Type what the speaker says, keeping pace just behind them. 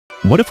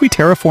what if we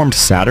terraformed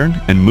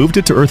Saturn and moved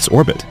it to Earth's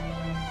orbit?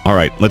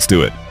 Alright, let's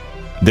do it.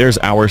 There's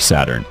our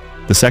Saturn,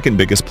 the second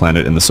biggest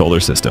planet in the solar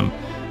system,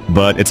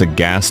 but it's a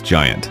gas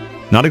giant.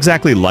 Not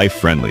exactly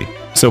life-friendly.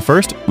 So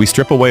first, we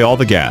strip away all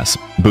the gas.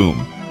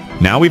 Boom.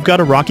 Now we've got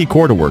a rocky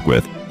core to work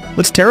with.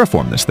 Let's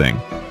terraform this thing.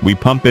 We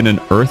pump in an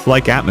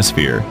Earth-like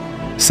atmosphere.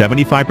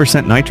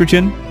 75%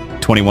 nitrogen,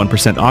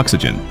 21%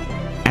 oxygen.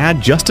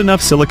 Add just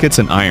enough silicates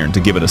and iron to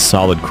give it a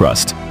solid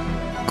crust.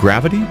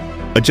 Gravity?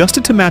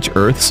 Adjusted to match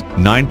Earth's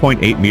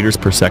 9.8 meters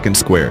per second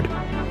squared.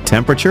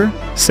 Temperature?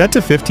 Set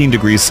to 15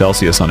 degrees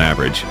Celsius on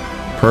average.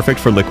 Perfect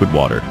for liquid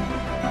water.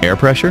 Air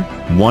pressure?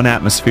 1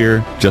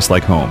 atmosphere, just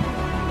like home.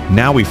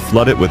 Now we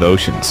flood it with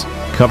oceans.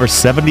 Cover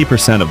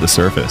 70% of the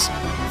surface.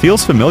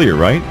 Feels familiar,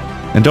 right?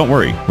 And don't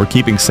worry, we're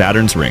keeping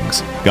Saturn's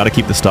rings. Gotta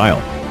keep the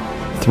style.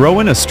 Throw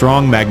in a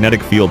strong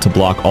magnetic field to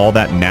block all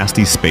that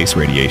nasty space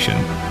radiation.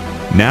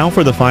 Now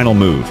for the final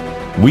move.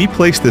 We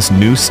place this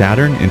new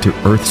Saturn into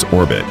Earth's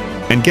orbit.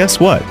 And guess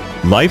what?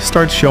 Life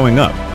starts showing up.